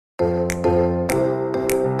Hi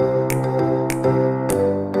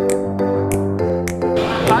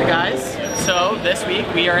guys, so this week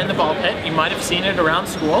we are in the ball pit. You might have seen it around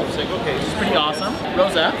school. It's pretty awesome.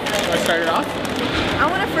 Rosa, want to start it off? I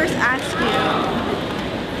want to first ask you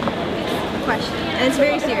a question, and it's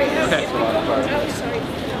very serious. Okay.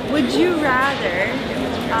 Would you rather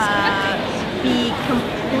be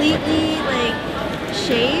completely like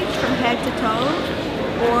shaved from head to toe,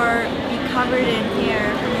 or be covered in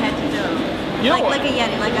hair from head to toe? You know like a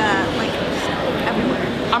Yeti, like everywhere.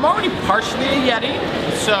 I'm already partially a Yeti,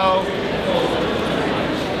 so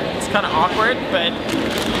it's kind of awkward, but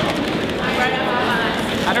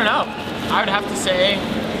I don't know. I would have to say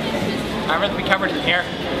I'd rather be covered in hair.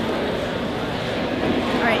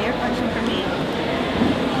 Alright, your question for me.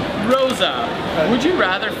 Rosa, would you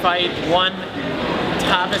rather fight one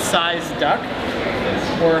Tavis-sized duck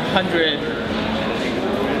or 100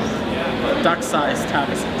 duck-sized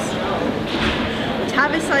Tavises?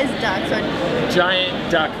 Tavis-sized duck, so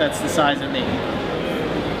Giant duck that's the size of me.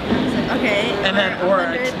 okay. And then, or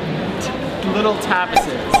 100. little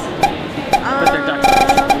Tavises, but they're duck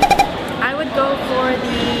sized. I would go for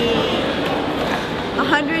the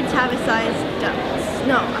 100 Tavis-sized ducks.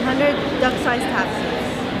 No, 100 duck-sized Tavises.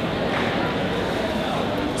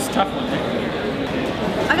 It's a tough one.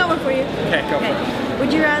 I got one for you. Okay, go for it.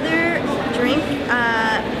 Would you rather drink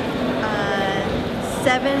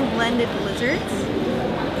 7 blended lizards,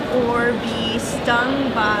 or be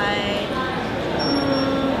stung by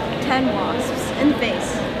 10 wasps in the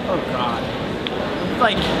face? Oh god.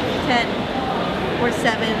 Like 10 or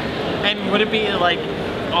 7. And would it be like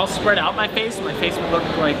all spread out my face? My face would look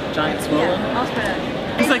like giant swollen? Yeah, I'll spread out.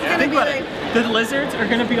 It's like, gonna think be about like, it. The lizards are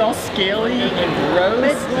gonna be all scaly and gross.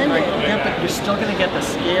 But it's blended. Like, yeah, but you're still gonna get the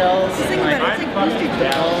scales. Just think about it, it's like booster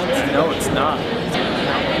bones. No, it's not.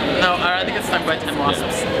 No, I think it's stung by 10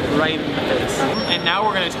 wasps right in the face. And now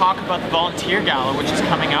we're going to talk about the Volunteer Gala, which is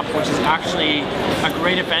coming up, which is actually a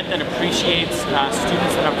great event that appreciates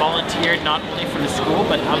students that have volunteered not only for the school,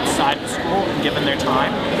 but outside of school and given their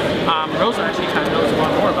time. Rosa actually kind of knows a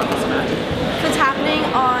lot more about this event. So it's happening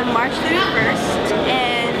on March 31st,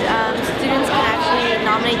 and students can actually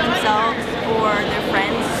nominate themselves or their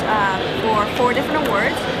friends for 4 different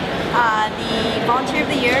awards. The Volunteer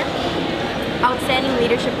of the Year, Outstanding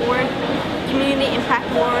Leadership Award, Community Impact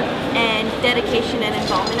Award, and Dedication and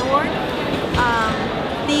Involvement Award.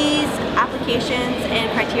 These applications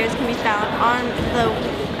and criteria can be found on the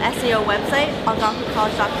SAO website,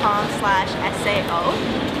 algonquincollege.com/SAO.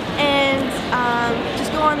 And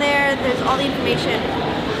just go on there, there's all the information.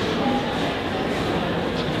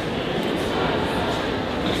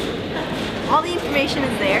 All the information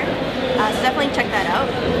is there, so definitely check that out.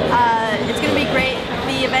 It's going to be great.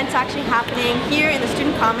 The event's actually happening here in the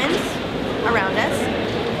student commons around us.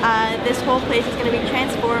 This whole place is going to be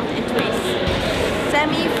transformed into a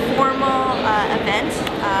semi-formal event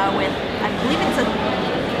with, I believe it's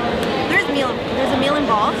there's a meal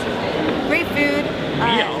involved, great food,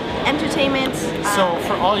 entertainment. So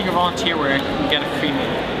for all your volunteer work, you get a free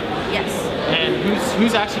meal. Yes. And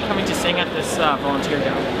who's actually coming to sing at this volunteer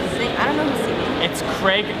gala? I don't know who's singing. It's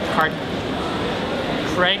Craig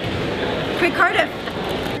Cardiff.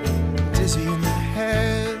 Dizzy in the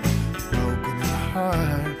head, broken in the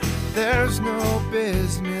heart. There's no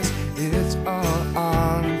business, it's all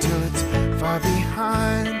on until it's far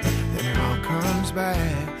behind. Then it all comes back.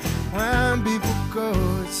 When people go,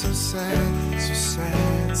 it's so sad, so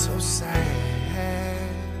sad, so sad.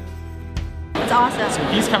 It's awesome. So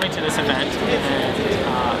he's coming to this event, and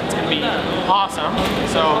it's going to be awesome.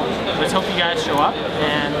 So let's hope you guys show up,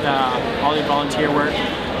 and all your volunteer work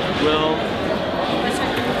will...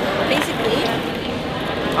 Basically.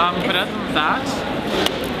 But other than that,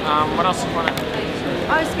 what else do you want to...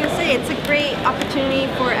 I was going to say, it's a great opportunity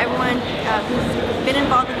for everyone who's been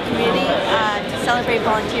involved in the community to celebrate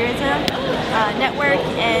volunteerism, network,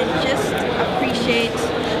 and just appreciate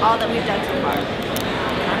all that we've done so far.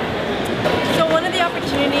 So one of the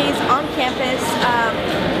opportunities on campus,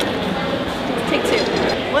 take 2.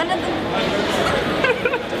 One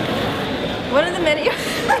of the many...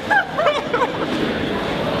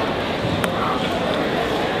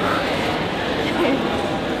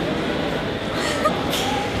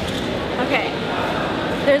 Okay,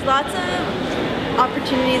 there's lots of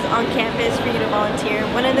opportunities on campus for you to volunteer,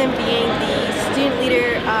 one of them being the student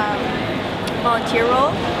leader volunteer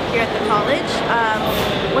role here at the college.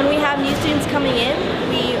 When we have new students coming in,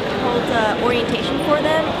 we hold orientation for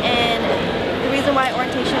them, and the reason why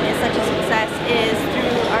orientation is such a success is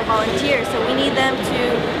through our volunteers. So we need them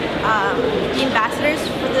to be ambassadors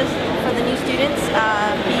for the new students,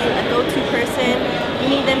 be a go-to person. We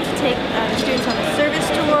need them to take the students on a service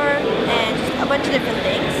tour and just a bunch of different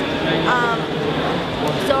things.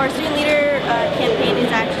 So our student leader campaign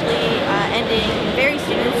is actually ending very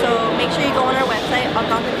soon, so make sure you go on our website,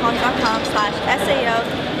 algonquincollege.com/SAO,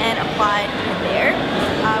 and apply there.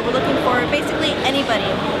 We're looking for basically anybody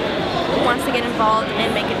who wants to get involved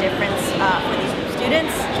and make a difference for these new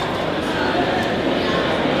students.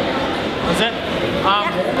 That's it?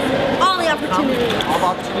 Yeah. All the opportunities. All the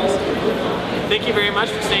opportunities. Thank you very much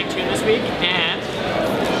for staying tuned this week, and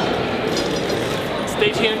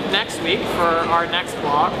stay tuned next week for our next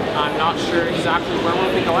vlog. I'm not sure exactly where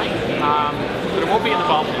we'll be going, but it won't be in the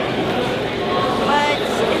Baltimore. But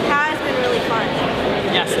it has been really fun.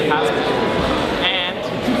 Yes, it has been. And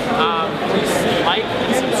please like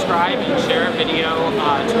and subscribe and share a video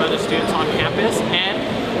to other students on campus and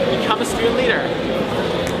become a student leader.